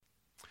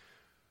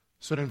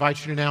So I'd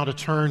invite you now to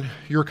turn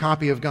your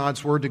copy of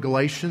God's Word to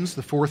Galatians,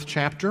 the 4th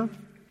chapter.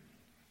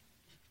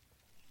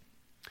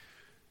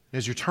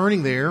 As you're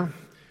turning there, I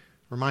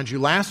remind you,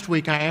 last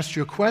week I asked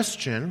you a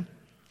question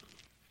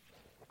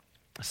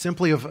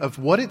simply of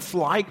what it's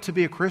like to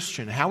be a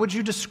Christian. How would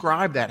you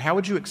describe that? How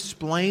would you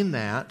explain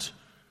that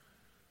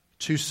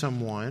to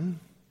someone?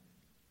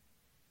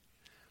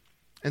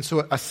 And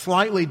so a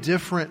slightly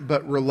different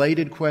but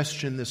related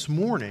question this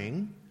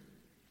morning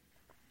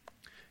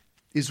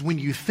is, when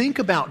you think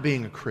about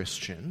being a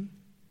Christian,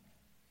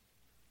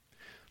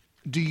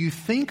 do you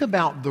think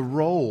about the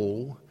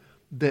role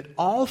that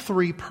all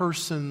three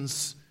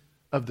persons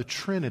of the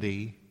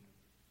Trinity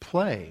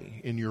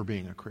play in your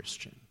being a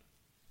Christian?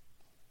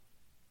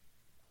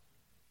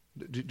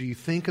 Do you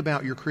think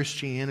about your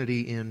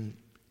Christianity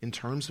in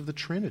terms of the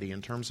Trinity,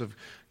 in terms of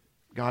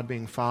God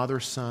being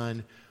Father,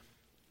 Son,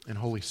 and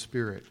Holy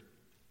Spirit?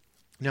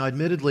 Now,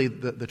 admittedly,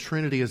 the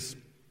Trinity it's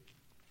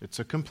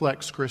a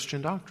complex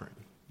Christian doctrine,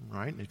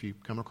 right? If you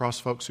come across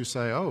folks who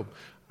say, "Oh,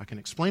 I can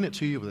explain it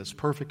to you with this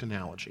perfect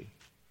analogy,"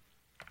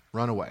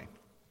 run away.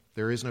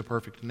 There is no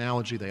perfect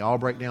analogy. They all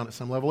break down at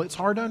some level. It's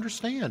hard to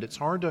understand. It's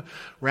hard to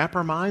wrap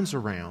our minds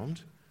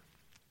around.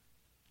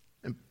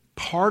 And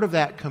part of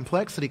that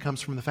complexity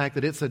comes from the fact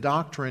that it's a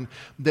doctrine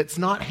that's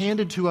not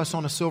handed to us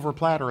on a silver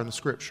platter in the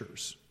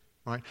Scriptures,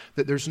 right?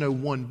 That there's no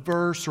one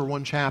verse or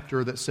one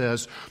chapter that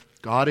says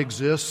God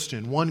exists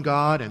in one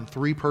God and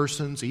three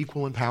persons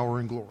equal in power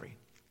and glory,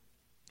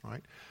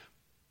 right?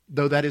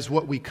 Though that is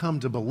what we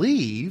come to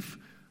believe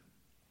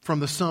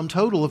from the sum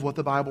total of what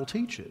the Bible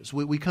teaches.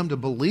 We come to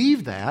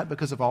believe that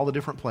because of all the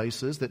different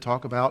places that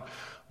talk about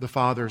the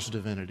Father's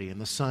divinity and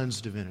the Son's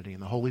divinity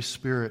and the Holy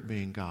Spirit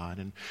being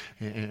God.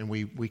 And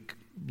we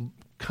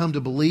come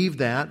to believe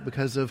that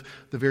because of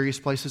the various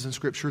places in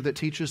Scripture that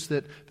teach us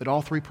that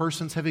all three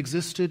persons have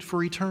existed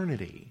for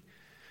eternity.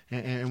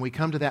 And we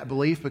come to that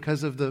belief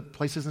because of the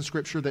places in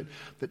Scripture that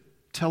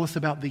tell us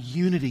about the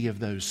unity of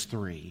those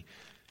three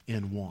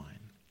in one.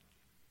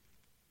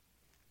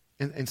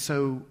 And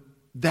so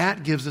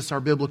that gives us our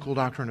biblical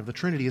doctrine of the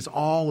Trinity, is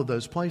all of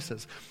those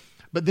places.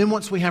 But then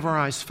once we have our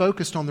eyes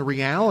focused on the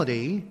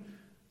reality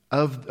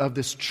of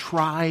this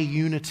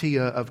triunity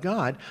of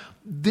God,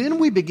 then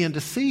we begin to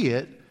see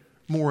it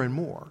more and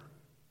more.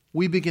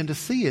 We begin to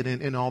see it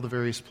in all the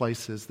various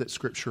places that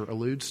Scripture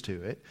alludes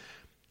to it.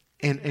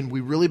 And we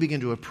really begin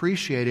to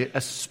appreciate it,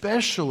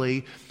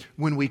 especially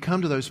when we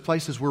come to those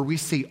places where we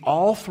see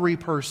all three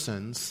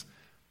persons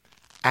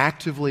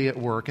actively at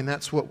work. And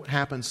that's what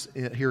happens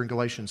here in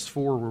Galatians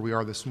 4, where we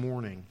are this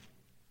morning.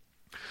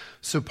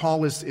 So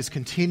Paul is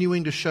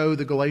continuing to show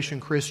the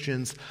Galatian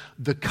Christians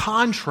the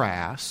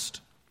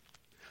contrast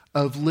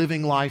of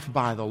living life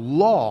by the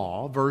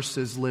law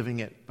versus living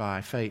it by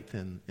faith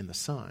in the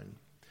Son.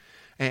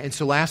 And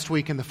so last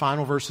week, in the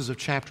final verses of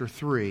chapter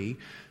 3,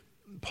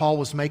 Paul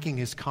was making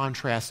his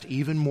contrast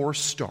even more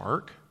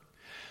stark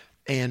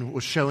and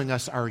was showing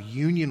us our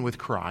union with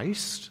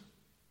Christ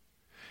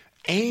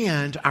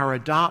and our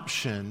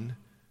adoption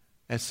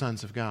as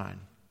sons of God.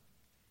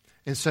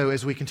 And so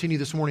as we continue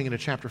this morning into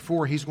chapter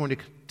 4, he's going to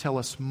tell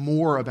us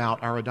more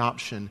about our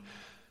adoption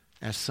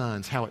as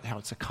sons, how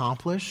it's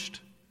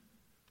accomplished,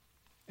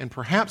 and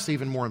perhaps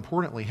even more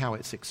importantly, how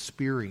it's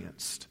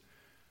experienced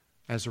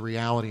as a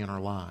reality in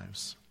our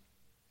lives.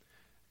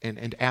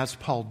 And as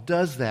Paul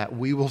does that,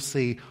 we will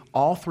see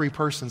all three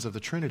persons of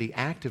the Trinity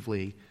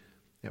actively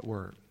at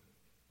work.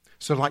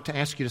 So I'd like to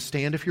ask you to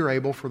stand, if you're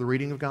able, for the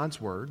reading of God's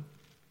Word.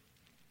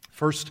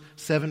 First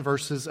 7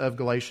 verses of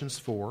Galatians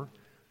 4.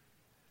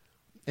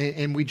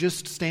 And we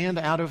just stand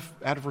out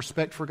of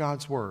respect for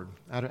God's Word,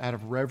 out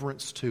of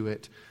reverence to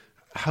it,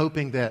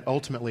 hoping that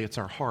ultimately it's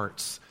our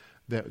hearts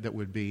that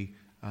would be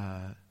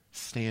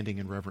standing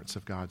in reverence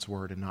of God's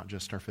Word and not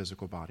just our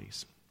physical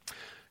bodies.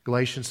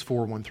 Galatians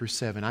 4, 1 through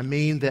 7. I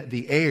mean that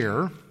the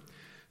heir,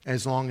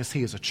 as long as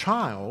he is a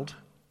child,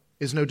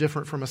 is no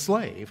different from a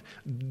slave,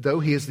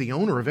 though he is the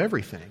owner of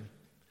everything.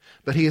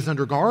 But he is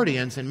under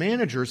guardians and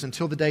managers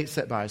until the date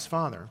set by his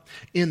father.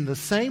 In the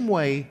same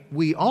way,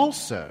 we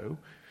also,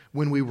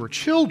 when we were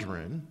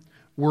children,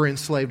 were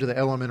enslaved to the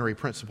elementary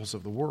principles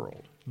of the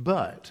world.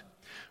 But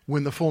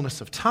when the fullness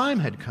of time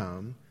had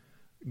come,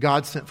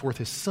 God sent forth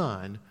his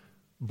Son,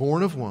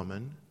 born of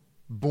woman,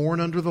 born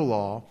under the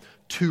law,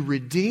 to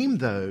redeem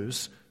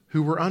those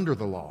who were under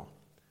the law,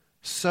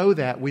 so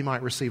that we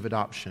might receive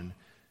adoption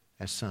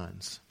as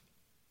sons.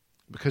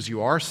 Because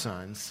you are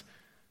sons,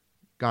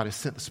 God has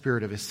sent the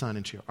Spirit of his Son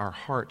into our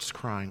hearts,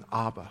 crying,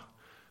 "Abba,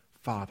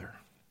 Father."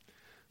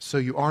 So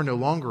you are no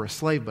longer a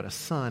slave, but a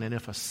son, and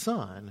if a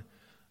son,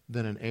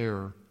 then an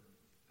heir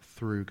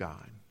through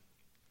God.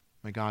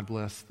 May God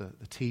bless the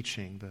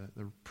teaching,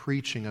 the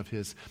preaching of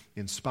his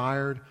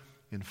inspired,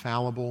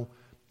 infallible,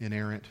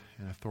 inerrant,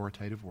 and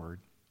authoritative word.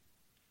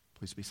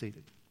 Please be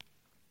seated.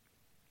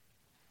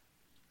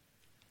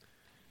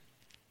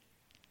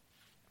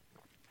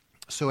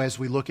 So as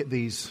we look at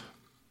these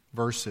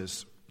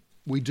verses,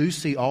 we do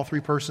see all three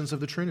persons of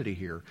the Trinity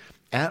here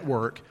at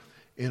work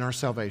in our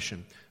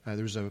salvation.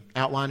 There's an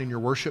outline in your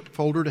worship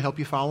folder to help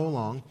you follow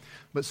along.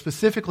 But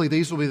specifically,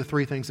 these will be the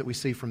three things that we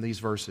see from these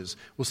verses.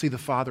 We'll see the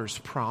Father's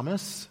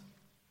promise.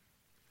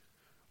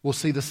 We'll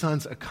see the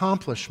Son's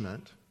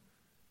accomplishment.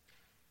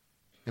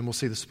 And we'll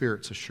see the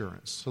Spirit's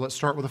assurance. So let's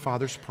start with the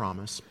Father's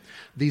promise.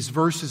 These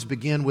verses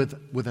begin with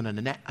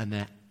an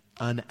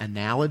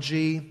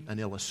analogy, an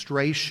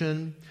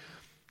illustration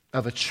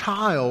of a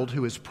child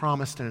who is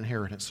promised an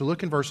inheritance. So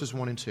look in verses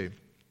 1 and 2.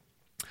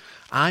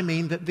 I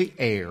mean that the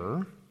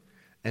heir,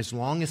 as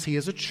long as he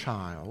is a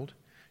child,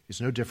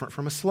 is no different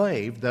from a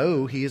slave,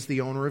 though he is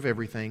the owner of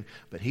everything,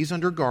 but he's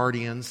under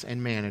guardians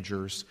and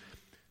managers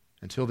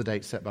until the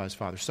date set by his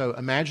father. So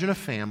imagine a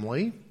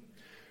family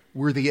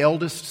where the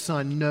eldest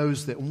son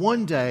knows that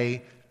one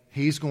day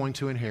he's going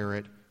to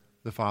inherit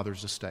the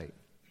father's estate.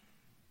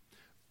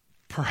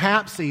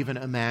 Perhaps even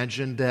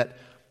imagine that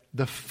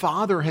the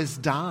father has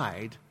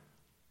died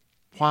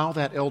while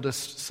that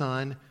eldest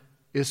son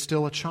is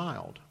still a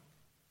child.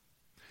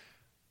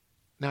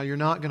 Now, you're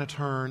not going to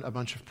turn a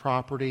bunch of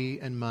property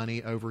and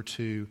money over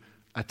to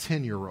a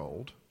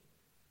 10-year-old,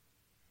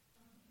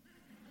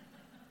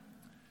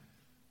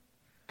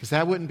 because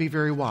that wouldn't be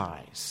very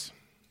wise.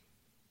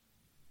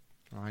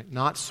 All right?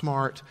 Not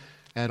smart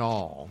at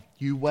all.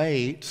 You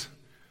wait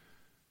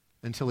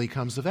until he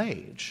comes of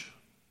age,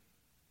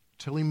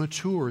 until he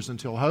matures,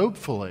 until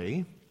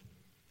hopefully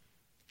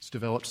he's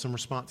developed some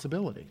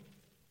responsibility.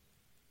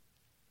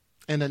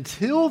 And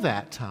until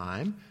that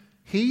time,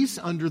 he's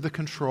under the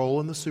control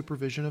and the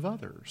supervision of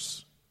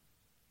others.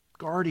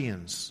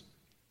 Guardians,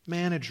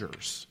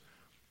 managers,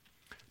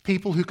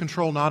 people who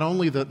control not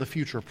only the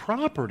future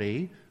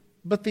property,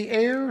 but the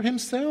heir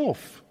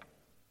himself.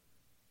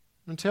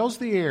 And tells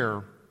the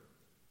heir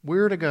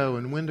where to go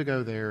and when to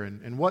go there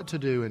and what to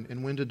do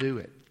and when to do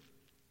it.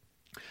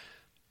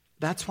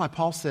 That's why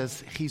Paul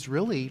says he's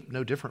really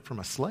no different from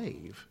a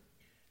slave,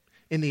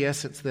 in the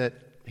essence that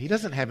he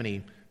doesn't have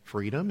any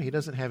freedom, he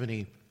doesn't have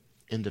any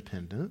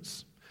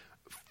independence.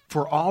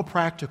 For all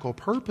practical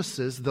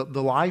purposes, the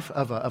life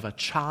of a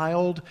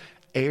child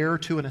heir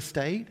to an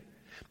estate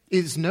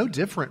is no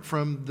different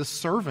from the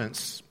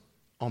servants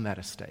on that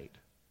estate.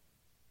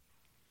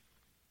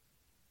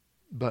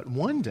 But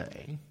one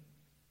day,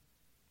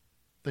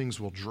 things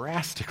will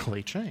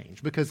drastically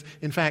change because,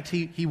 in fact,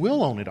 he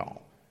will own it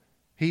all.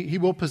 He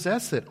will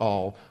possess it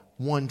all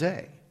one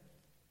day.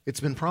 It's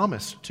been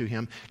promised to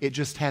him. It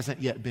just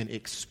hasn't yet been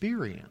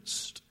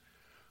experienced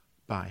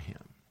by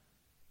him.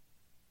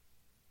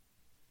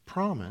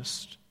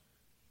 Promised,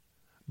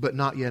 but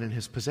not yet in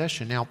his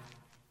possession. Now,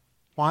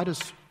 why does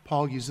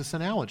Paul use this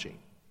analogy?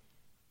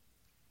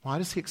 Why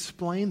does he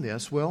explain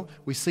this? Well,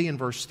 we see in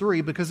verse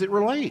 3 because it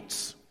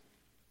relates.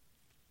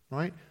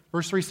 Right?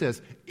 Verse 3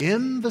 says,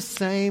 in the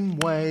same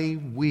way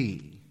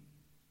we.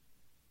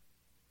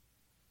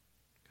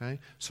 Okay?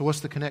 So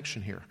what's the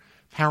connection here?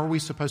 How are we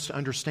supposed to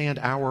understand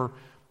our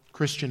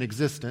Christian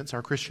existence,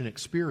 our Christian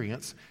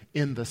experience,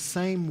 in the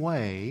same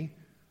way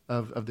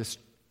of this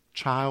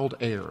child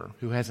heir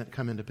who hasn't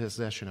come into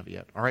possession of it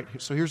yet? All right,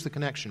 so here's the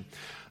connection.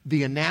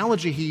 The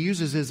analogy he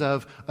uses is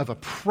of a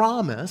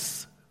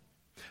promise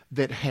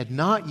that had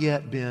not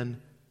yet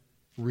been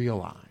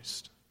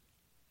realized.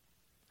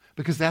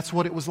 Because that's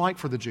what it was like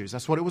for the Jews.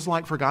 That's what it was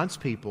like for God's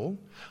people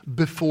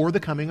before the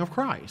coming of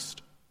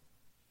Christ.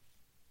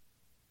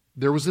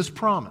 There was this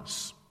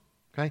promise.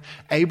 Okay?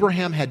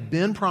 Abraham had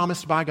been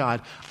promised by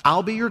God,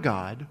 I'll be your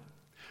God,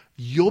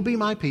 you'll be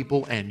my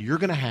people, and you're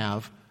going to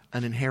have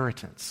an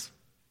inheritance.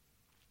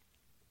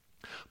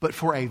 But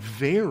for a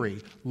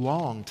very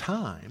long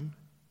time,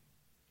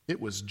 it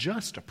was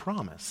just a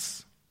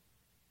promise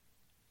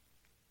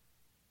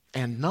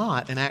and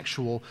not an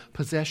actual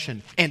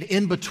possession. And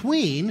in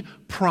between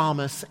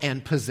promise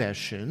and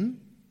possession,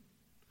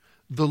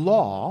 the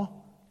law,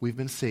 we've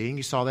been seeing,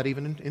 you saw that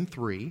even in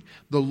 3,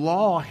 the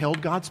law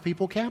held God's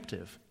people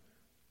captive.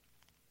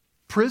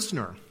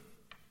 Prisoner,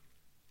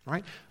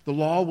 right? The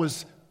law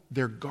was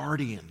their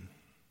guardian.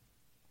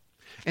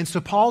 And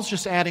so Paul's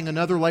just adding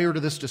another layer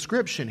to this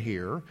description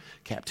here.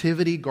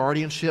 Captivity,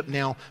 guardianship,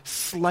 now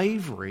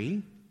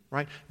slavery.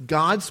 Right?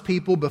 God's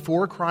people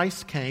before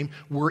Christ came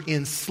were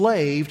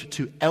enslaved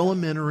to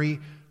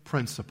elementary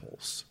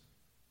principles.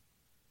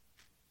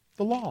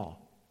 The law.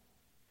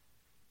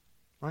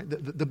 Right?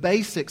 The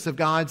basics of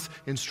God's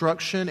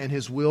instruction and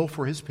His will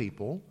for His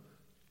people.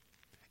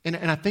 And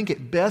I think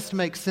it best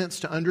makes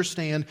sense to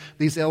understand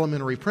these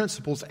elementary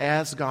principles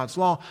as God's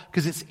law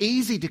because it's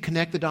easy to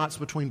connect the dots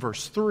between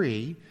verse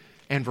 3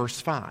 and verse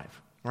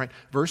 5. Right?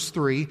 Verse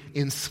 3,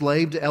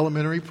 enslaved to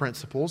elementary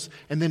principles.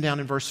 And then down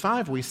in verse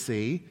 5 we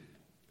see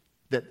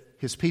that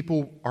His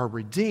people are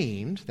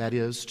redeemed, that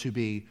is, to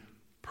be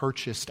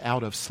purchased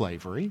out of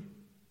slavery,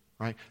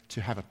 right?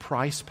 To have a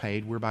price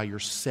paid whereby you're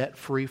set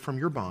free from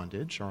your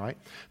bondage, all right?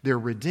 They're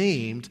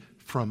redeemed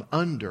from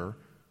under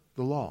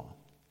the law,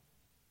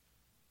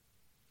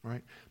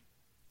 right?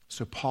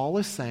 So Paul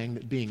is saying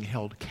that being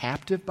held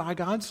captive by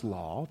God's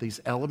law, these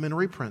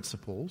elementary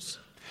principles,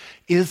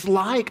 is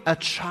like a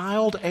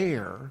child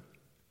heir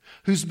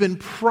who's been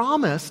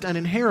promised an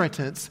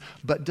inheritance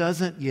but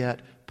doesn't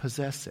yet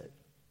possess it.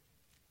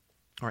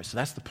 All right, so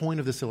that's the point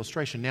of this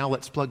illustration. Now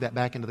let's plug that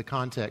back into the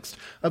context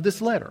of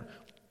this letter.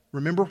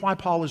 Remember why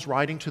Paul is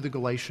writing to the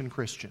Galatian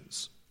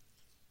Christians.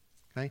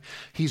 Okay?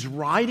 He's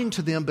writing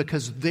to them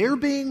because they're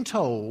being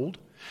told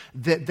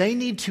that they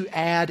need to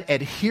add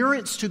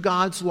adherence to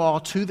God's law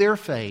to their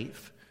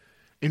faith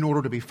in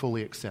order to be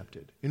fully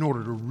accepted, in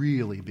order to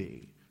really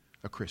be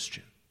a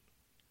Christian.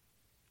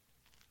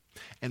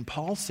 And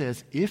Paul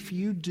says, if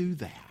you do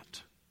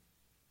that,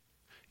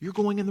 you're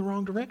going in the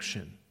wrong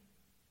direction.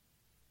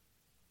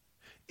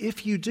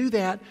 If you do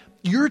that,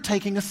 you're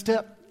taking a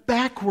step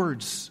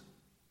backwards.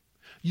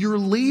 You're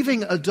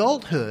leaving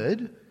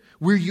adulthood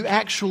where you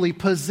actually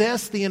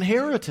possess the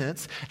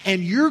inheritance,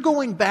 and you're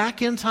going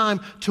back in time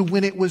to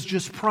when it was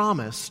just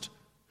promised,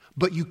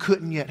 but you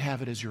couldn't yet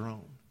have it as your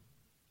own.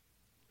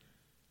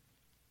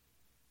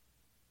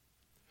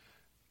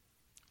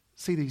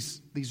 See,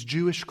 these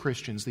Jewish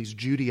Christians, these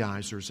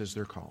Judaizers as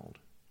they're called,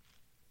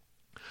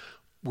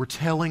 were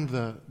telling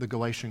the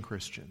Galatian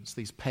Christians,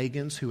 these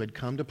pagans who had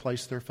come to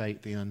place their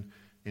faith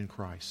in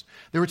Christ,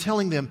 they were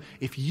telling them,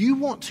 if you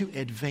want to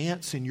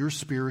advance in your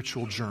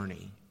spiritual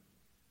journey,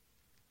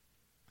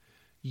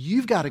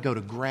 you've got to go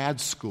to grad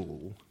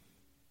school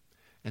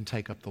and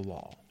take up the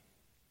law.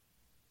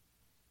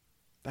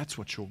 That's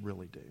what you'll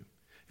really do.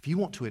 If you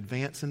want to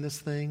advance in this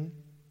thing,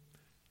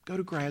 go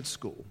to grad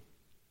school.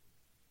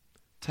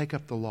 Take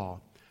up the law.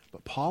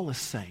 But Paul is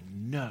saying,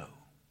 no.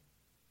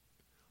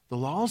 The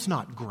law's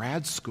not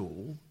grad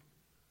school.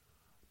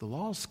 The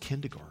law's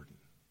kindergarten.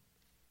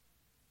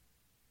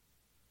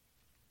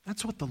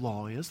 That's what the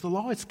law is. The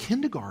law is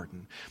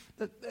kindergarten.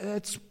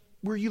 That's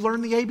where you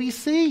learn the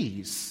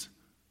ABCs.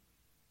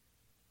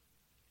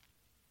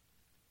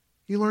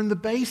 You learn the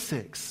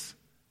basics.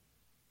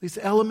 These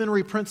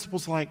elementary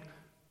principles like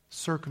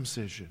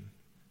circumcision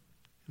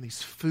and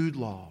these food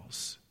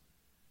laws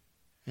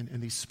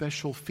and these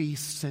special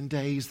feasts and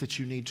days that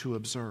you need to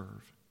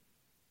observe.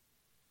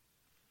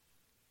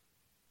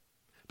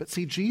 But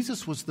see,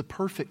 Jesus was the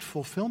perfect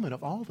fulfillment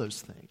of all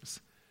those things.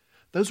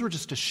 Those were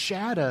just a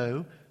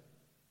shadow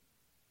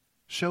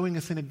showing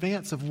us in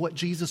advance of what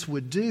Jesus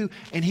would do,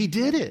 and he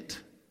did it.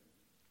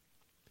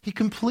 He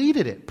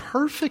completed it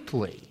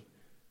perfectly.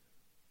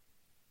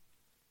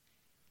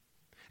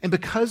 And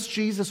because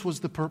Jesus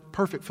was the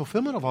perfect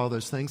fulfillment of all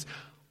those things,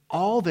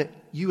 all that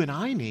you and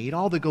I need,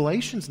 all the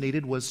Galatians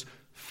needed, was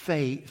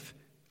faith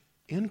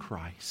in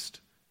Christ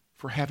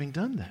for having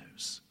done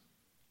those.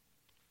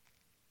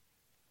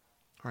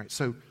 All right,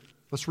 so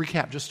let's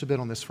recap just a bit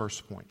on this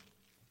first point.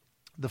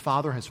 The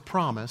Father has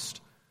promised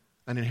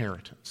an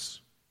inheritance.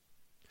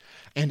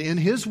 And in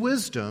His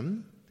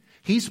wisdom,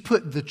 He's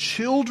put the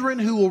children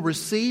who will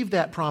receive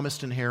that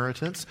promised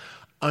inheritance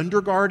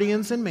under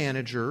guardians and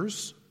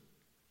managers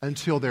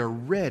until they're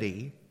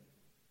ready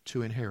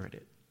to inherit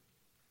it.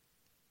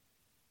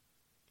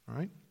 All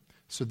right?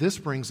 So this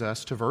brings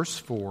us to verse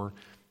 4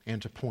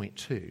 and to point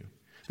 2.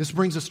 This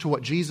brings us to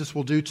what Jesus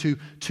will do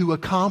to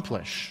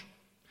accomplish,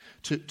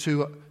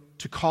 to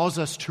cause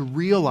us to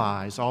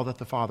realize all that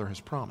the Father has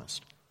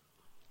promised.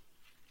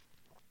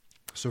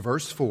 So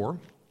verse 4,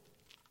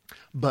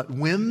 but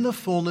when the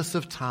fullness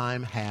of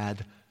time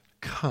had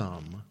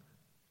come,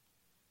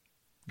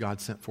 God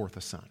sent forth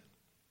a Son.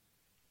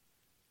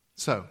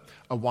 So,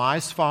 a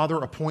wise father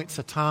appoints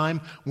a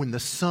time when the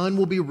son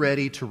will be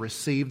ready to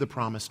receive the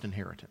promised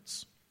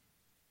inheritance.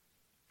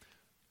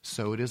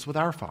 So it is with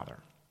our Father,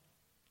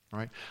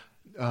 right?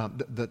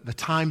 The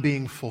time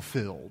being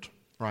fulfilled,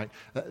 right?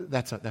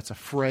 That's a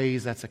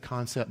phrase, that's a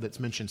concept that's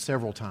mentioned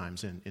several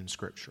times in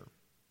Scripture,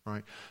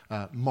 right?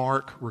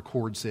 Mark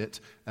records it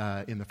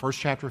in the first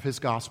chapter of his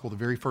gospel, the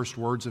very first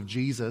words of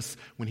Jesus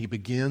when he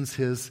begins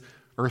his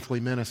earthly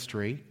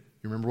ministry.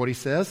 You remember what he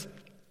says?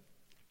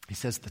 He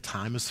says, the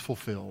time is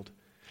fulfilled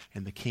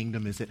and the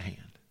kingdom is at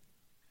hand.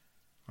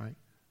 Right?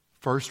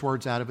 First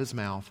words out of his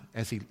mouth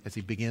as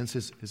he begins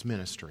his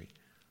ministry.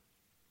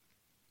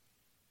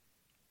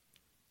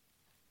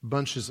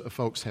 Bunches of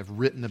folks have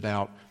written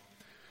about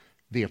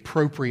the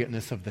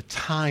appropriateness of the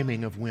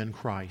timing of when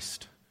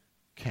Christ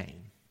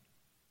came.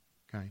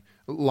 Okay?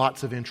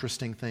 Lots of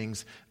interesting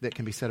things that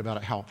can be said about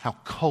it, how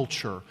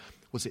culture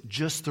was at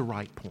just the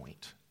right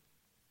point.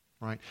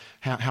 Right?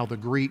 How the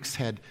Greeks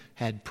had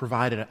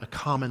provided a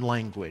common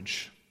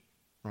language,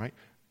 right,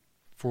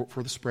 for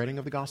the spreading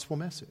of the gospel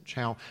message.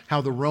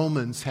 How the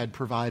Romans had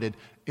provided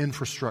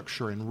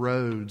infrastructure and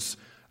roads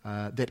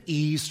that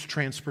eased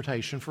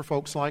transportation for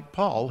folks like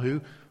Paul,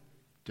 who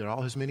did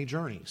all his many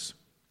journeys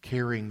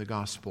carrying the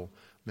gospel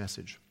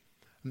message.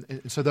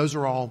 And so those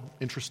are all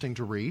interesting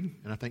to read,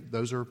 and I think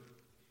those are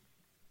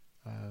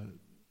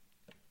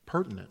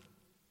pertinent.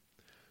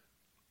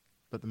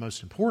 But the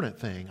most important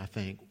thing, I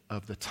think,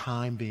 of the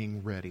time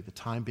being ready, the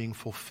time being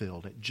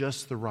fulfilled at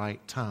just the right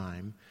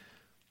time,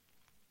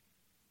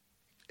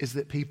 is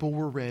that people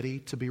were ready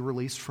to be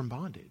released from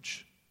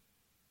bondage.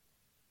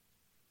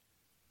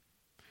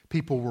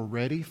 People were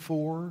ready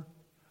for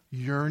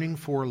yearning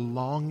for,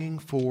 longing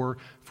for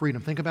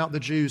freedom. Think about the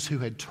Jews who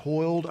had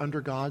toiled under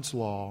God's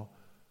law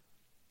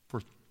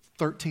for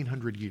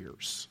 1,300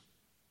 years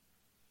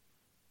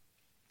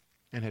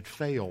and had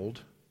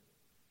failed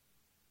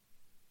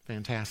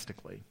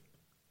fantastically.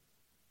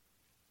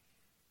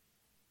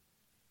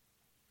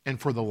 And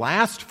for the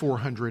last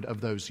 400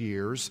 of those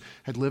years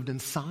had lived in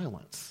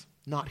silence,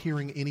 not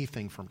hearing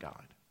anything from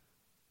God.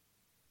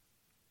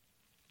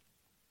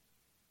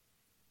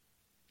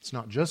 It's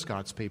not just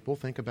God's people.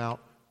 Think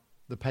about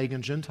the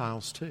pagan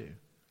Gentiles too.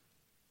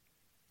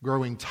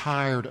 Growing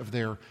tired of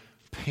their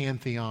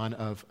pantheon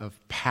of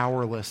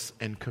powerless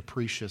and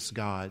capricious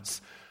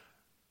gods,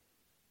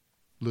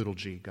 little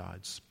g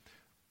gods,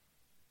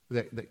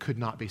 that could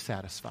not be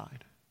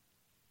satisfied.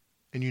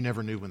 And you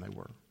never knew when they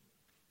were.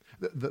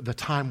 The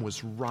time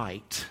was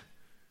right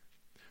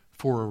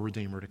for a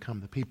Redeemer to come.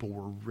 The people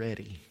were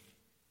ready.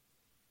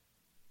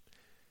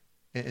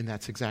 And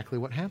that's exactly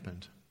what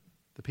happened.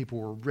 The people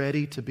were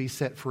ready to be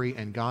set free,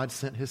 and God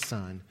sent His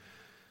Son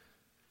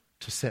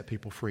to set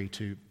people free,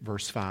 to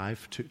verse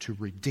 5, to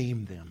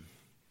redeem them.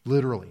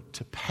 Literally,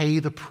 to pay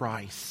the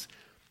price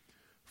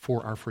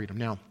for our freedom.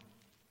 Now,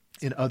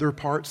 in other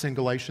parts in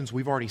Galatians,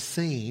 we've already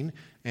seen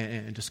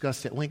and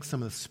discussed at length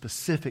some of the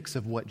specifics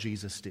of what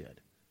Jesus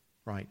did,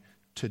 right,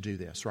 to do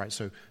this, right?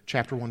 So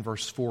chapter 1,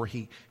 verse 4,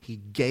 He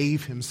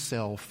gave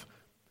Himself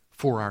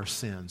for our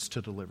sins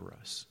to deliver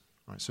us.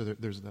 Right, so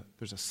there's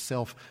a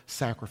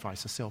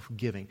self-sacrifice, a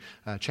self-giving.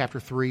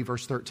 Chapter 3,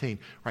 verse 13,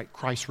 right?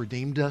 Christ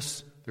redeemed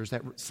us. There's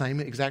that same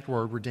exact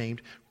word,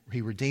 redeemed.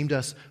 He redeemed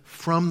us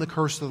from the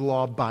curse of the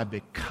law by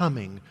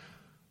becoming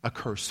a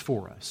curse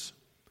for us,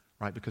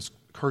 right? Because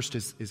cursed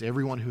is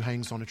everyone who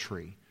hangs on a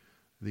tree.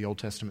 The Old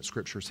Testament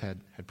scriptures had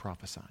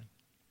prophesied.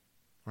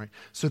 Right?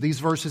 So these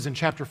verses in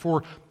chapter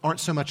 4 aren't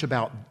so much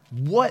about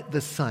what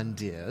the Son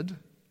did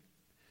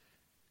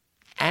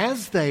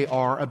as they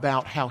are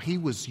about how He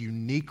was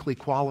uniquely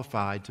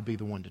qualified to be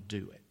the one to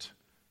do it.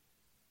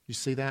 You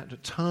see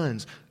that?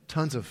 Tons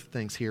of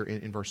things here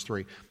in verse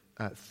 3.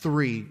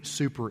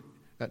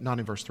 Not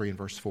in verse 3, in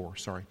verse 4,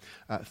 sorry.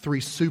 3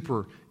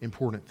 super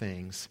important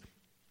things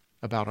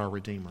about our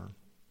Redeemer,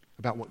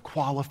 about what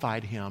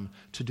qualified Him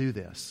to do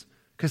this.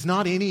 Because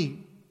not any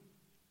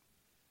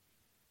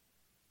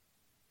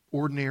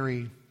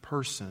ordinary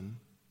person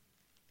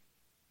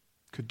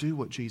could do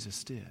what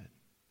Jesus did.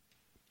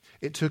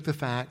 It took the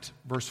fact,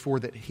 verse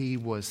 4, that He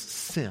was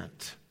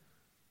sent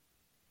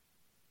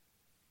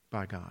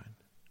by God.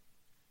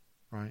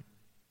 Right?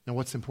 Now,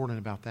 what's important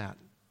about that?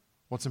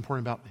 What's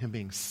important about Him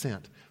being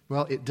sent?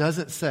 Well, it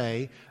doesn't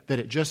say that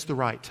at just the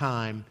right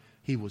time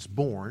He was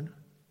born,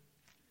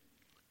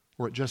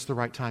 or at just the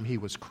right time He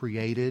was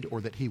created,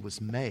 or that He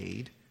was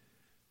made.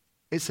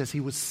 It says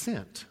He was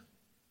sent.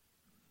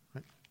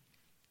 Right?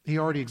 He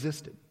already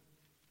existed.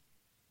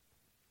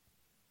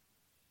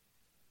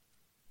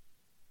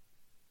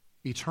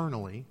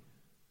 Eternally,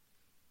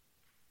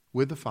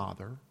 with the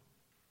Father,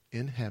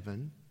 in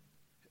heaven.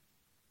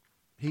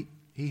 He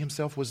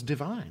Himself was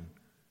divine.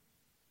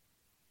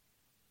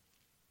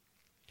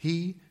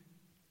 He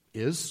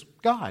is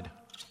God,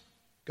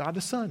 God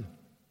the Son,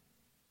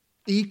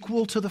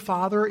 equal to the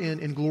Father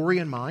in glory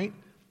and might,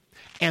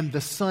 and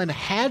the Son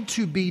had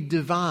to be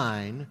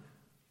divine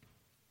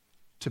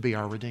to be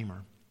our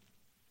Redeemer.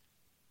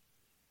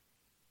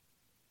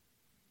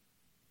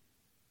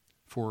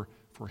 For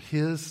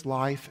His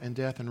life and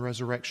death and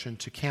resurrection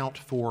to count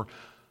for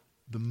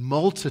the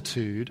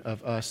multitude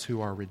of us who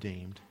are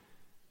redeemed,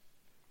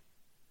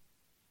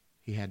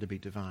 He had to be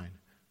divine.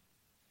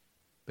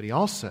 But He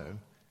also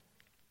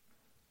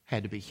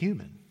had to be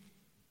human.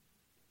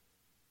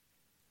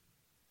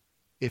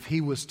 If He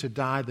was to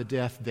die the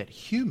death that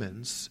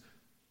humans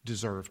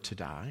deserve to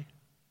die,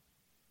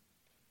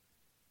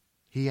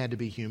 He had to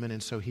be human,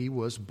 and so He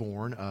was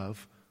born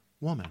of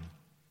woman.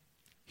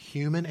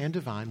 Human and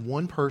divine,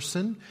 one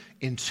person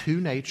in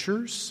two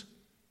natures.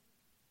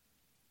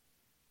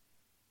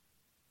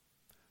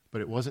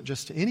 But it wasn't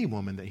just to any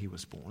woman that He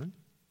was born.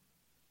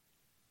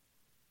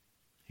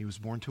 He was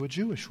born to a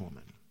Jewish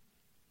woman.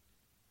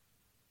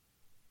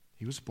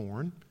 He was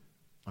born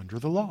under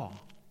the law.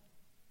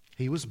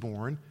 He was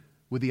born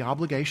with the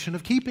obligation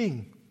of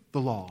keeping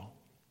the law.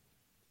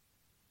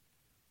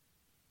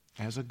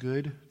 As a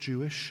good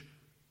Jewish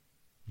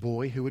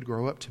boy who would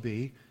grow up to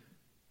be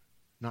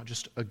not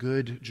just a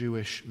good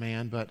Jewish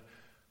man, but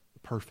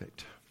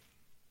perfect,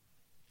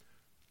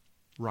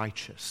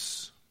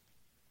 righteous.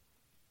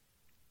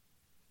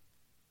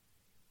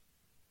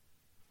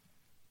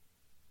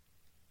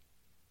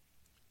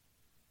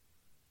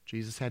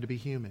 Jesus had to be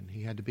human.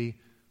 He had to be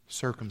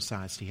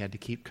circumcised. He had to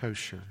keep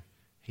kosher.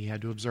 He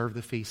had to observe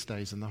the feast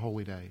days and the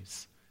holy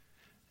days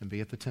and be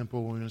at the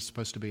temple when he was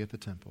supposed to be at the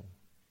temple.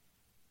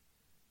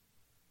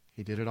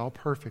 He did it all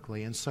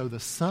perfectly. And so the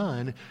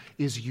Son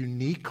is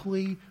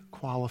uniquely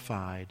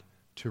qualified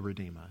to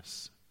redeem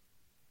us.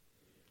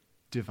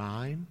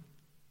 Divine,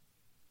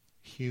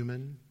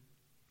 human,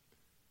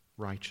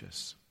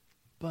 righteous.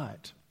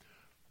 But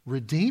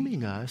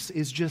redeeming us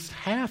is just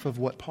half of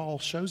what Paul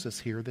shows us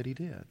here that He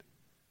did.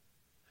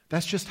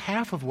 That's just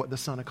half of what the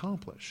Son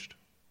accomplished.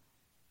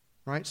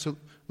 Right? So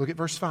look at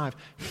verse 5.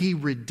 He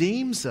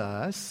redeems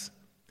us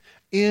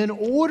in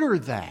order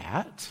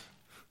that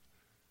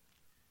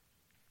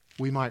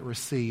we might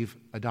receive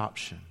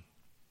adoption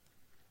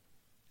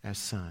as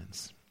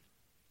sons.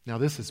 Now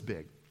this is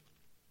big.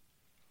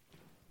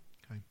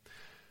 Okay.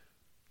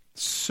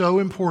 So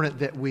important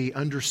that we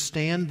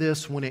understand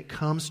this when it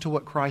comes to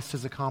what Christ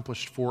has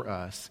accomplished for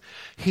us.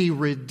 He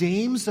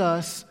redeems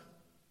us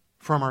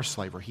from our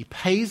slavery. He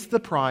pays the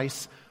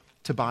price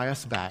to buy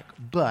us back.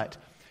 But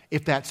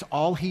if that's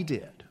all He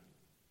did,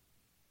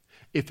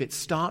 if it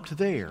stopped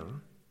there,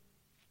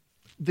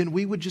 then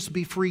we would just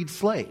be freed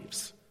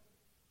slaves.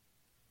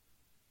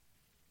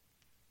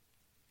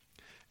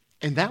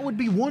 And that would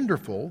be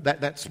wonderful.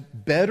 That's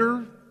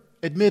better,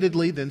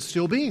 admittedly, than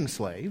still being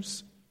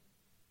slaves.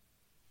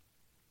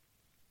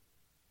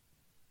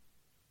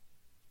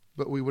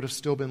 But we would have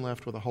still been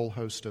left with a whole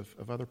host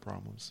of other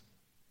problems.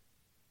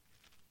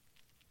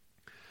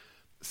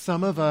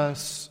 Some of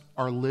us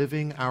are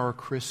living our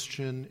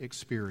Christian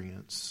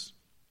experience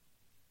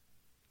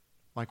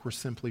like we're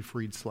simply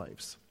freed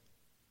slaves.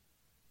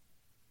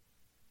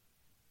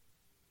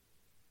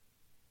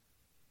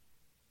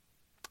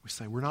 We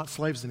say, we're not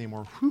slaves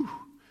anymore. Whew,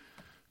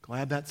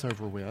 glad that's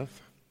over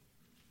with.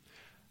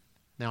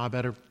 Now I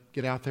better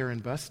get out there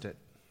and bust it.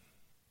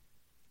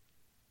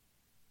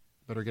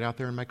 Better get out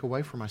there and make a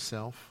way for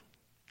myself.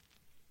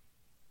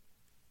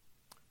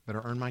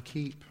 Better earn my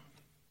keep.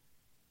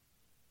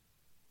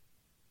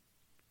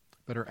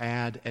 Better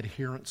add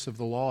adherence of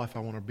the law if I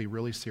want to be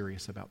really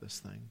serious about this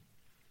thing.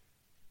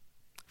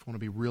 If I want to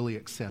be really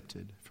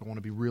accepted. If I want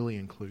to be really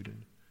included.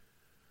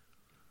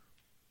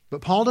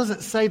 But Paul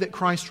doesn't say that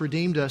Christ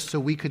redeemed us so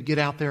we could get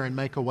out there and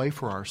make a way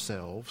for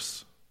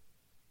ourselves.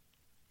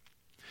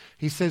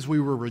 He says we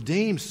were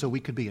redeemed so we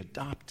could be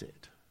adopted.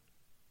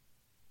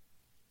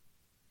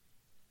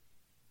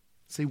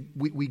 See,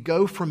 we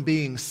go from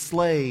being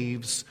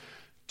slaves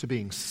to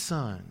being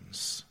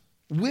sons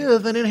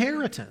with an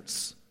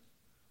inheritance.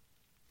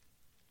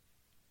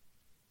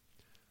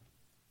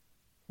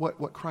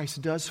 What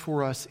Christ does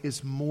for us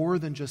is more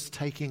than just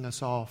taking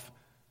us off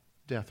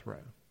death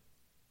row.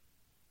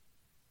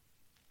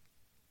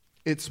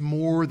 It's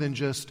more than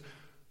just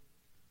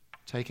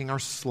taking our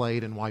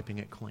slate and wiping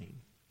it clean.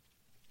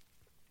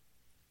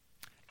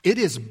 It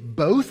is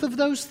both of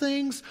those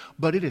things,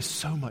 but it is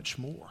so much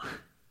more.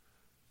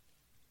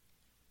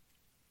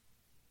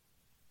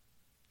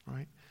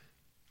 Right?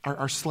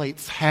 Our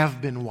slates have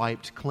been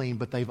wiped clean,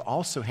 but they've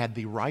also had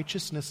the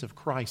righteousness of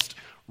Christ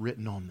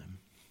written on them.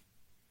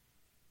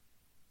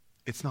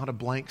 It's not a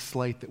blank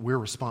slate that we're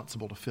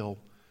responsible to fill.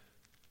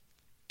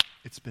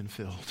 It's been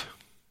filled.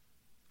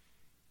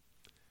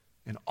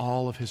 And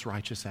all of His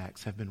righteous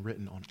acts have been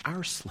written on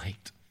our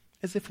slate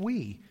as if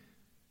we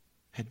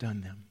had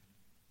done them.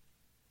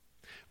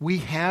 We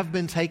have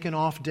been taken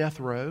off death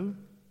row,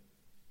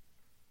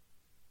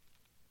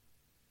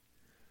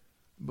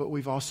 but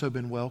we've also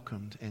been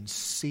welcomed and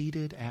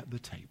seated at the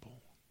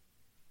table.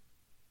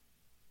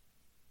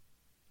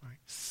 Right?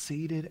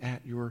 Seated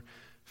at your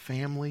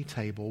family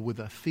table with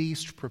a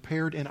feast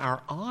prepared in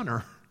our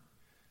honor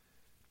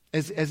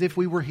as if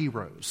we were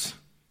heroes.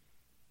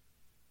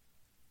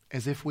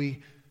 As if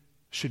we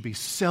should be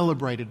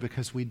celebrated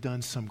because we'd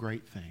done some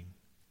great thing.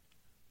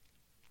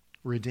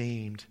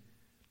 Redeemed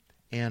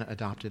and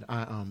adopted.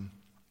 One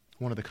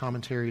of the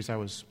commentaries I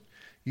was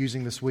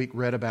using this week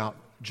read about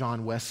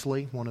John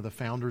Wesley, one of the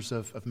founders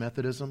of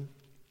Methodism.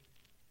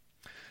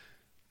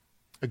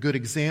 A good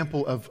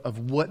example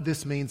of what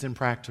this means in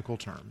practical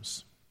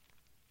terms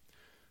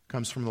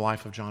comes from the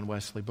life of John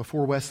Wesley.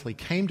 Before Wesley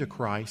came to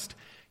Christ,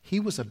 he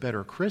was a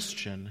better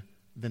Christian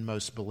than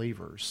most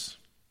believers,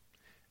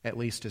 at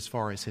least as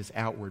far as his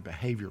outward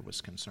behavior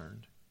was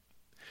concerned.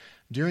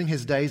 During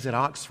his days at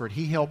Oxford,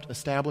 he helped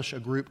establish a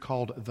group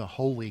called the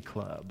Holy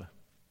Club.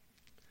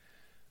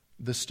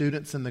 The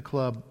students in the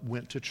club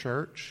went to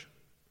church,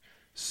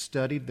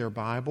 studied their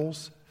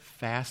Bibles,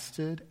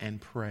 fasted,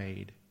 and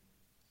prayed.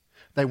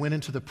 They went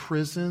into the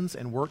prisons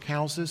and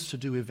workhouses to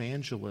do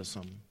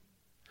evangelism.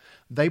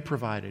 They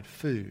provided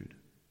food,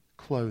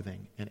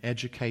 clothing, and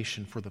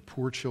education for the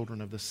poor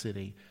children of the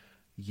city,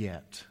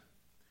 yet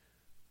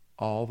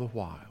all the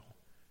while,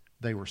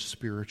 they were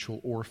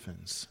spiritual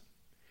orphans,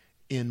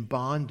 in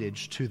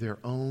bondage to their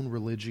own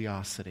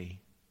religiosity.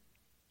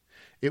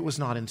 It was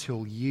not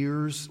until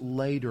years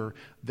later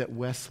that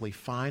Wesley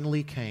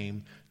finally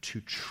came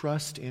to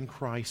trust in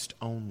Christ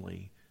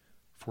only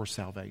for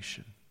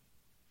salvation.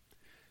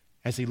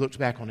 As he looked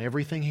back on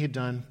everything he had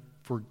done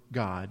for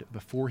God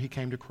before he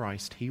came to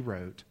Christ, he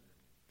wrote,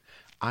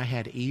 "I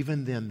had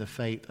even then the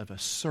faith of a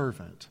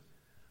servant,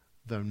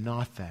 though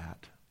not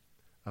that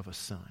of a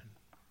son."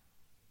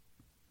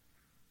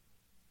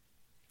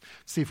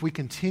 See, if we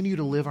continue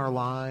to live our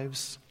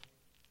lives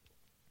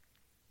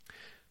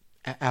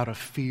out of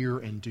fear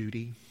and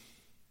duty,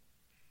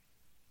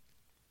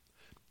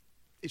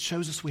 it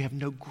shows us we have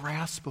no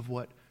grasp of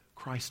what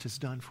Christ has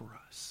done for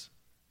us.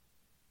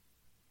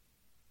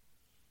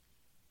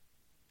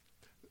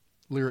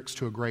 lyrics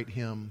to a great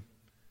hymn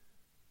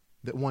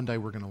that one day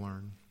we're going to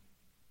learn.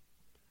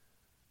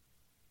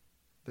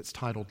 That's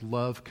titled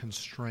Love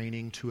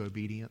Constraining to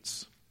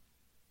Obedience,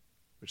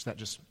 which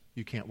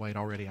you can't wait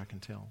already, I can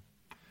tell.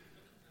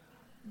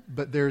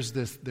 But there's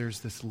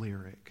this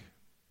lyric.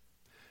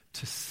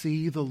 To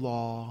see the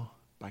law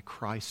by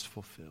Christ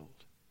fulfilled,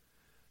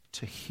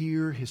 to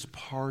hear his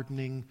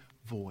pardoning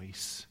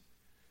voice,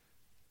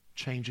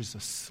 changes a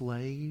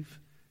slave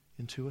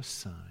into a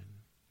son,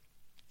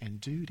 and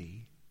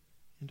duty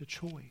into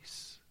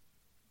choice.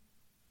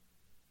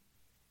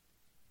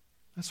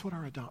 That's what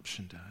our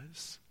adoption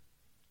does.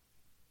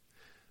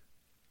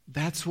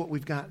 That's what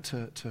we've got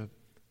to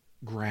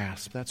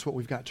grasp. That's what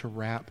we've got to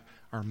wrap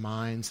our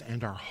minds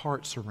and our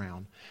hearts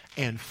around.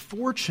 And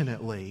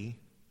fortunately,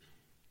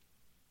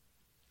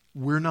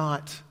 we're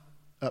not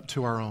up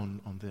to our own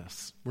on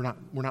this. We're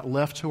not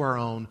left to our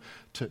own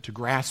to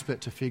grasp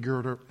it, to figure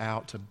it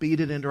out, to beat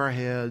it into our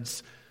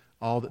heads,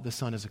 all that the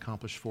Son has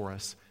accomplished for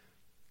us.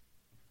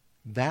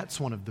 That's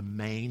one of the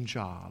main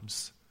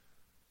jobs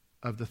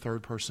of the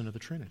third person of the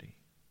Trinity,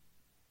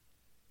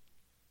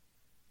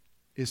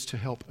 is to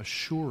help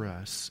assure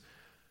us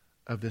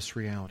of this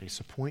reality.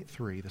 So point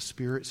 3, the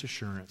Spirit's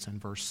assurance in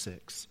verse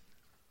 6.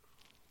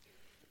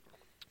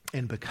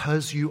 And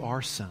because you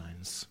are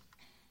sons,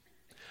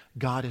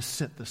 God has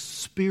sent the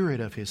Spirit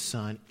of His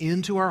Son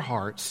into our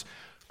hearts,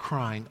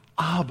 crying,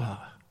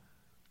 Abba,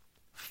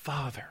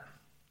 Father.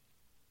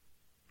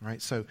 All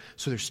right, so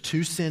there's 2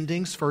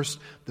 sendings. First,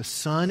 the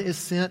Son is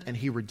sent and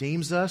He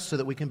redeems us so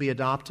that we can be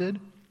adopted.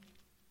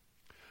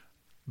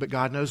 But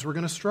God knows we're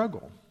going to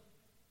struggle.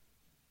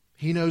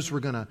 He knows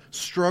we're going to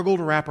struggle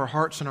to wrap our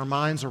hearts and our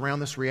minds around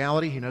this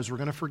reality. He knows we're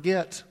going to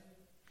forget.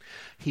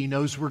 He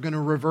knows we're going to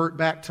revert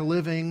back to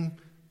living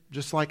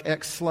just like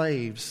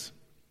ex-slaves.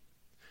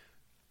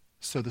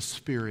 So the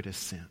Spirit is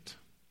sent.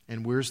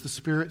 And where's the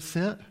Spirit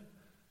sent?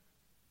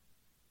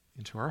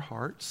 Into our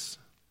hearts,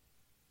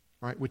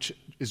 right? Which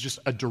is just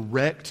a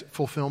direct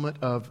fulfillment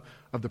of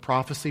the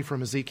prophecy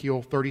from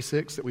Ezekiel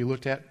 36 that we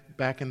looked at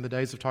back in the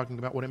days of talking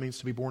about what it means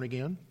to be born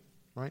again,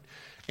 right?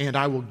 And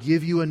I will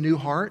give you a new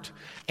heart,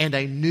 and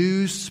a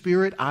new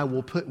spirit I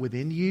will put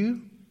within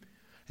you,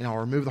 and I'll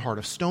remove the heart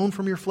of stone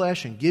from your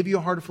flesh and give you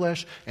a heart of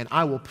flesh, and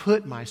I will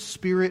put my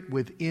Spirit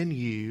within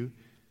you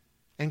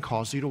and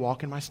cause you to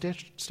walk in my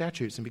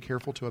statutes and be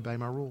careful to obey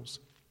my rules.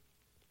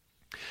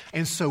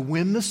 And so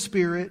when the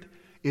Spirit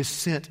is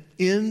sent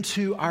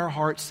into our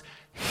hearts,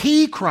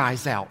 He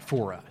cries out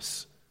for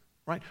us,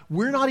 right?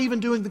 We're not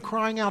even doing the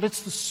crying out.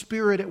 It's the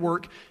Spirit at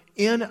work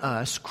in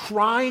us,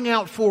 crying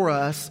out for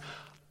us,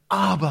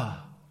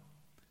 Abba,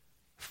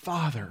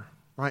 Father.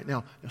 Right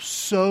now,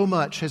 so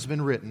much has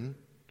been written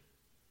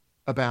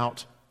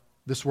about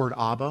this word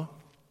Abba,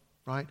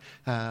 right?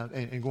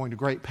 And going to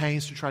great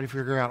pains to try to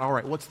figure out, all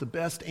right, what's the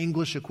best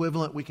English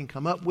equivalent we can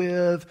come up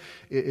with?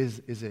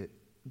 Is it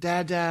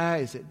Dada?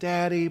 Is it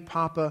Daddy?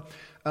 Papa?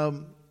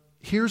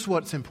 Here's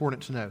what's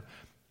important to know.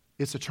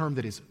 It's a term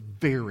that is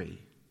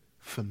very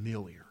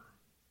familiar.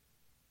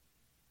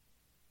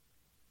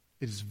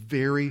 It is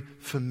very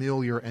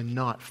familiar and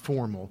not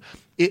formal.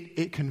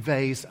 It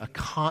conveys a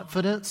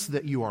confidence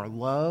that you are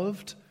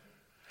loved,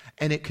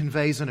 and it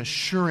conveys an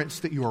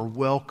assurance that you are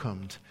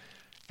welcomed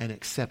and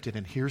accepted.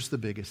 And here's the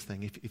biggest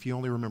thing. If you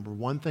only remember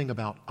one thing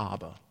about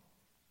Abba,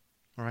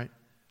 all right?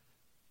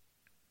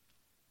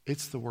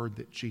 It's the word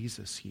that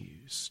Jesus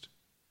used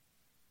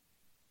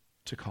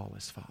to call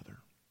His Father.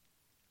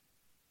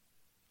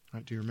 All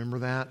right, do you remember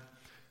that?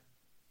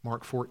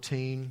 Mark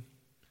 14.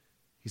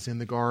 He's in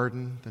the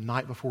garden the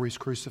night before He's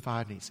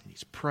crucified, and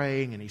he's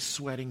praying and he's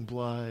sweating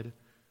blood.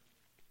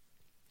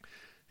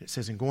 It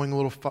says, and going a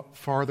little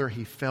farther,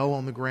 He fell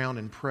on the ground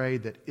and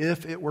prayed that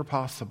if it were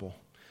possible,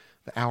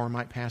 the hour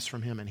might pass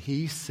from Him. And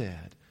He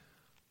said,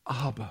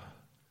 Abba,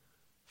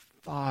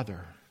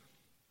 Father.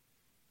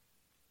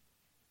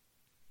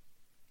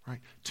 Right?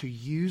 To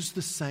use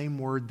the same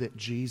word that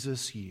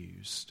Jesus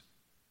used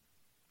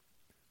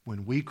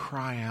when we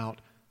cry out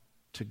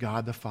to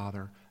God the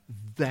Father,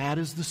 that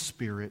is the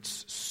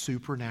Spirit's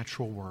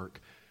supernatural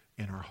work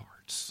in our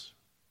hearts.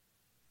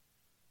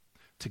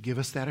 To give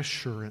us that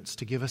assurance,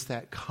 to give us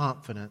that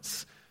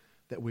confidence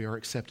that we are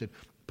accepted.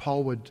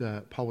 Paul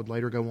would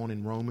later go on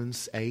in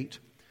Romans 8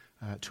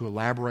 to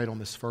elaborate on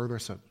this further.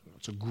 So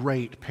it's a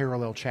great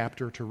parallel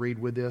chapter to read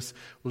with this.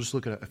 We'll just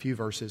look at a few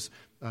verses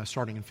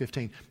starting in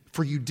 15.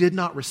 For you did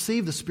not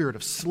receive the spirit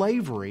of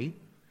slavery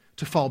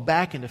to fall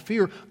back into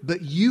fear,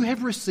 but you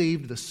have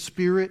received the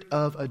Spirit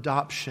of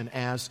adoption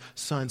as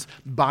sons,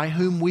 by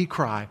whom we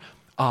cry,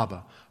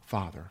 Abba,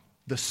 Father.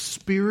 The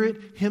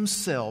Spirit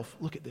Himself,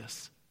 look at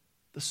this,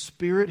 the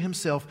Spirit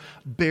Himself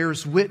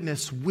bears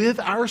witness with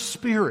our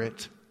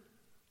spirit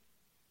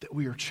that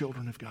we are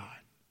children of God.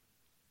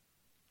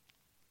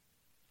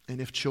 And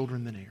if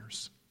children, then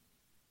heirs.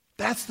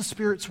 That's the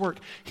Spirit's work.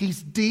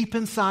 He's deep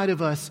inside of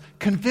us,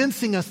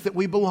 convincing us that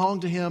we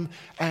belong to Him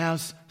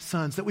as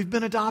sons, that we've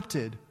been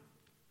adopted.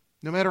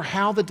 No matter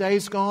how the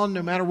day's gone,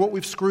 no matter what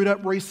we've screwed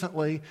up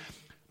recently,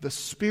 the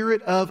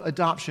Spirit of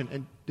adoption.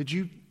 And did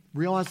you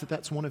realize that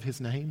that's one of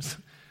his names?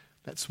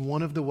 That's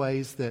one of the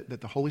ways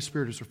that the Holy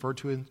Spirit is referred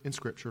to in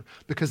Scripture,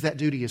 because that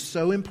duty is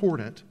so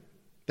important.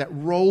 That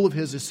role of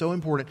his is so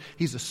important.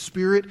 He's a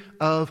spirit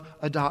of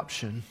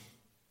adoption.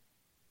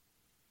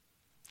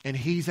 And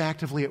he's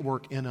actively at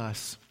work in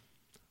us,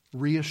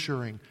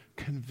 reassuring,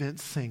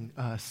 convincing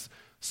us,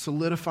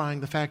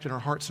 solidifying the fact in our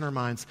hearts and our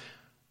minds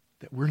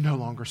that we're no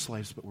longer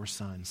slaves, but we're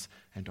sons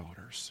and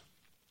daughters.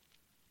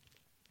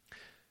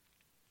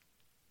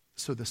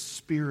 So the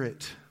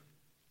Spirit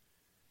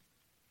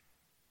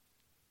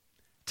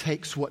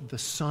takes what the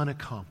Son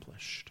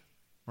accomplished,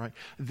 right?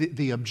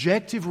 The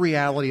objective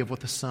reality of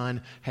what the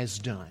Son has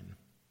done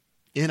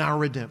in our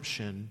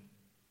redemption,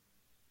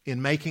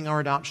 in making our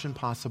adoption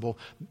possible,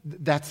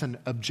 that's an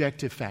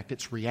objective fact.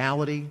 It's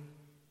reality.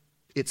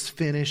 It's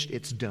finished.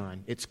 It's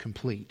done. It's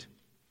complete.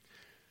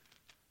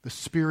 The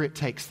Spirit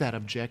takes that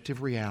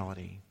objective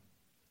reality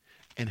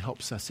and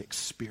helps us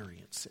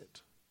experience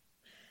it.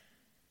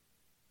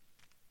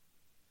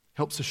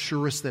 Helps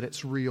assure us that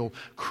it's real.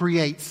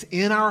 Creates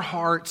in our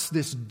hearts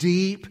this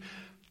deep,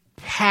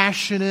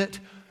 passionate,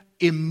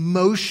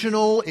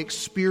 emotional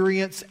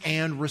experience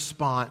and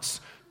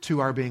response to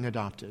our being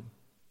adopted.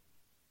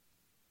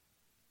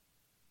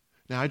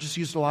 Now, I just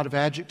used a lot of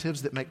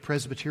adjectives that make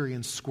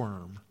Presbyterians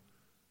squirm.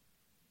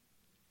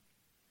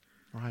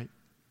 Right?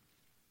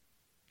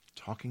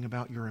 Talking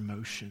about your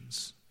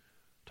emotions,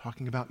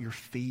 talking about your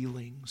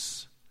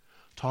feelings,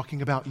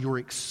 talking about your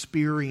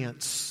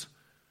experience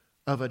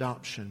of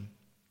adoption.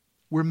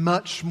 We're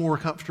much more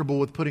comfortable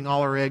with putting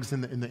all our eggs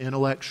in the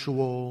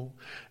intellectual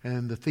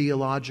and the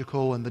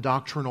theological and the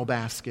doctrinal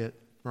basket,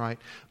 right?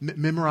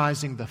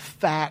 Memorizing the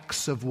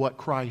facts of what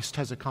Christ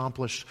has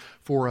accomplished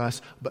for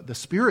us. But the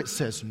Spirit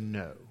says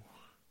no.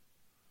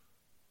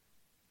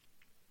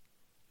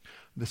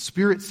 The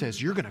Spirit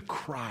says you're going to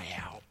cry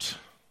out.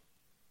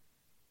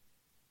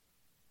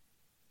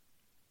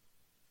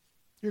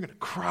 You're going to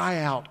cry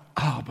out,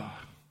 Abba.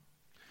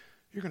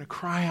 You're going to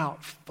cry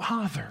out,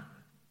 Father.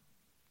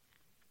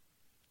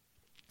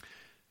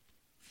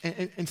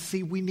 And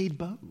see, we need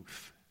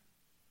both.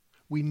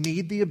 We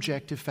need the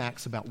objective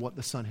facts about what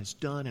the Son has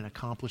done and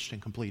accomplished and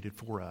completed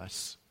for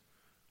us.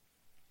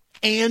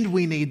 And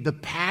we need the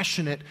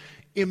passionate,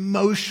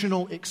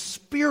 emotional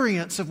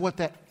experience of what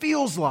that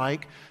feels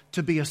like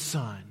to be a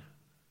son,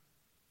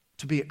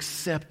 to be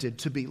accepted,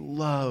 to be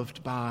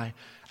loved by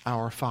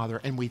our Father.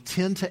 And we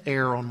tend to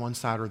err on one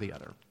side or the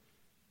other.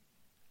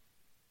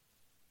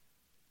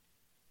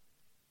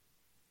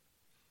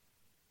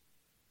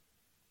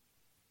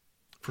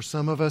 For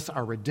some of us,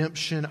 our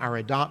redemption, our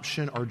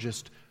adoption are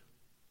just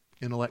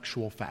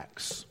intellectual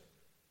facts.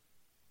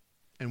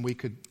 And we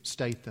could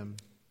state them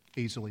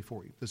easily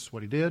for you. This is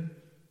what he did.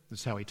 This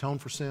is how he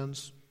atoned for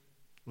sins.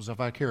 It was a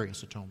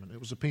vicarious atonement. It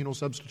was a penal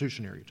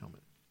substitutionary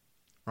atonement.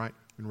 Right?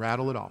 And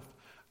rattle it off.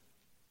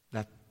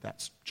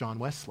 That's John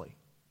Wesley.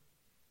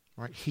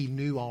 Right? He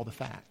knew all the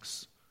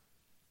facts.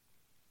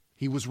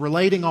 He was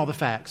relating all the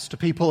facts to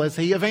people as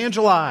he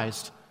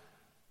evangelized.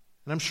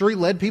 And I'm sure he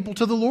led people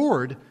to the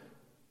Lord,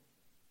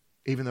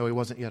 even though he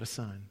wasn't yet a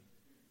son.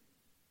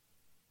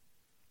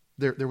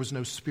 There was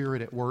no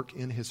Spirit at work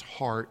in his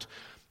heart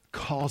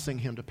causing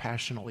him to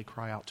passionately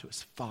cry out to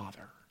his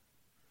Father.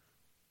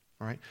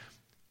 All right?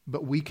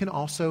 But we can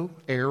also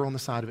err on the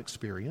side of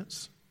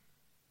experience.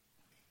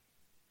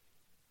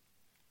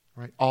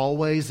 Right?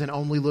 Always and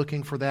only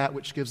looking for that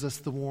which gives us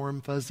the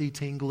warm, fuzzy,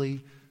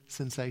 tingly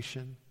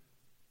sensation.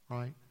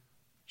 Right?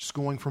 Just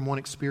going from one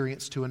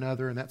experience to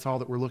another, and that's all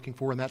that we're looking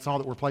for, and that's all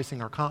that we're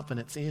placing our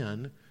confidence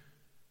in,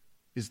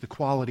 is the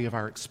quality of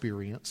our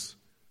experience,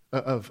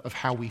 of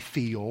how we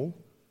feel.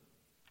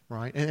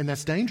 Right? And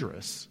that's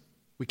dangerous.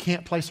 We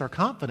can't place our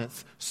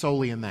confidence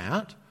solely in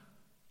that,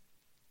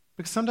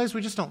 because some days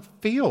we just don't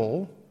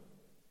feel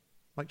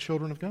like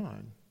children of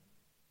God.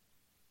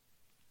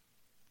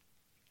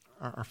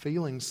 Our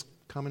feelings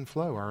come and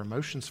flow. Our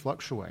emotions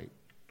fluctuate.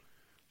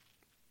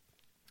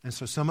 And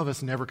so some of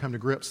us never come to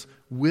grips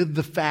with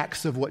the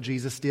facts of what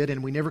Jesus did,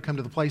 and we never come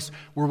to the place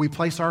where we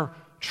place our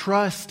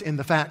trust in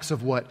the facts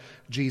of what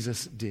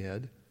Jesus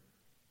did.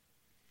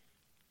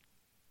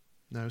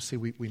 No, see,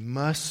 we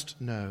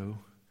must know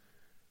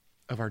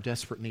of our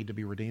desperate need to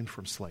be redeemed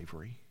from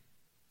slavery.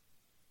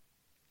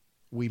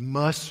 We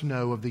must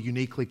know of the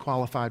uniquely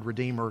qualified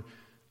Redeemer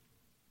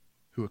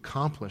who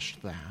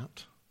accomplished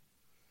that.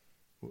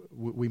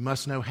 We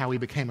must know how he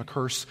became a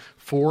curse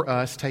for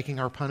us, taking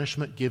our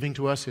punishment, giving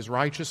to us his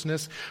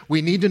righteousness.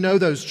 We need to know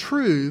those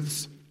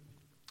truths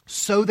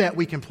so that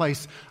we can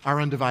place our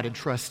undivided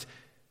trust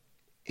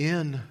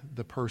in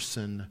the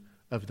person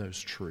of those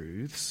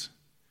truths.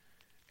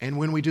 And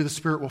when we do, the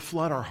Spirit will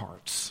flood our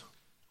hearts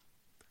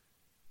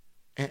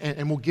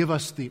and will give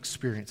us the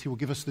experience. He will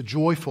give us the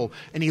joyful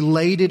and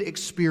elated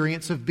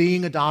experience of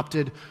being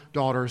adopted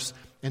daughters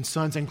and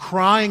sons and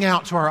crying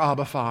out to our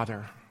Abba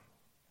Father.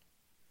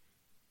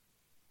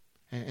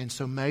 And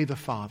so may the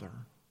Father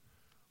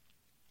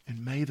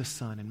and may the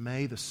Son and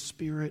may the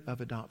Spirit of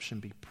adoption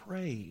be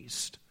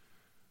praised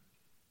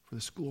for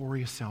this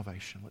glorious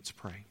salvation. Let's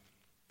pray.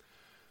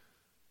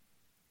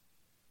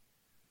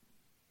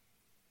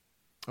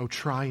 O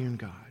triune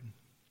God,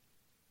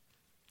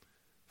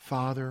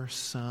 Father,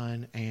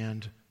 Son,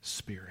 and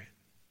Spirit,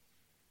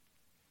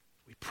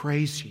 we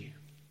praise you.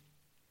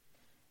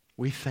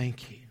 We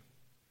thank you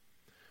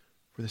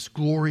for this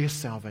glorious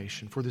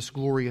salvation, for this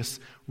glorious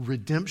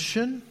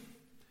redemption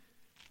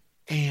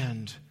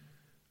and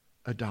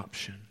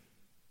adoption.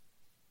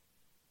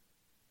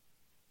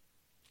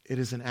 It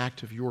is an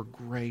act of your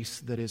grace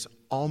that is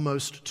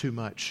almost too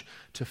much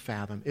to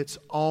fathom. It's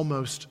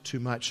almost too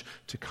much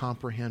to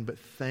comprehend. But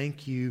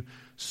thank you,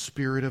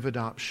 Spirit of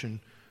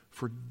adoption,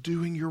 for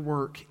doing your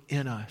work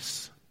in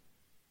us.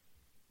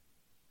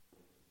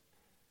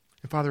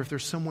 And Father, if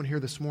there's someone here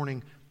this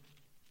morning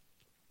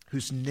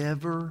who's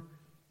never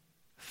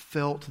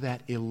felt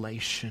that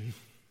elation,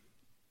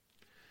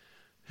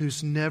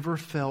 who's never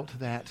felt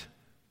that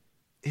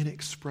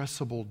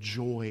inexpressible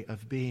joy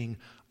of being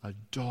a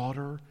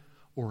daughter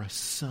or a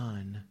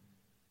son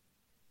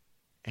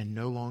and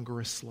no longer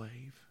a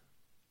slave,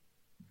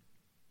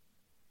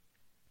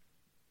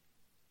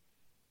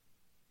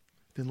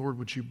 then Lord,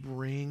 would you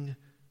bring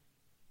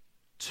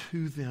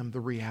to them the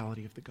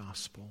reality of the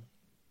gospel,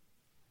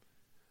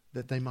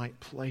 that they might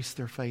place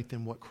their faith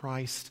in what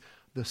Christ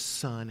the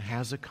Son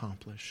has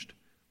accomplished,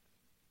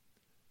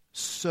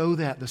 so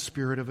that the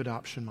Spirit of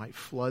adoption might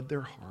flood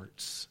their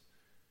hearts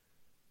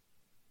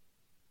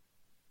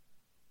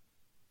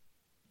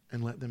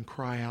and let them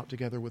cry out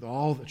together with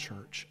all the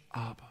church,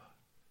 Abba,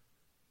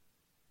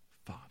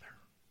 Father.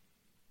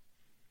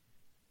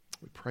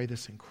 We pray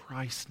this in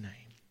Christ's name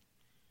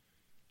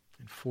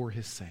and for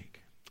His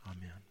sake.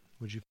 Amen. Would you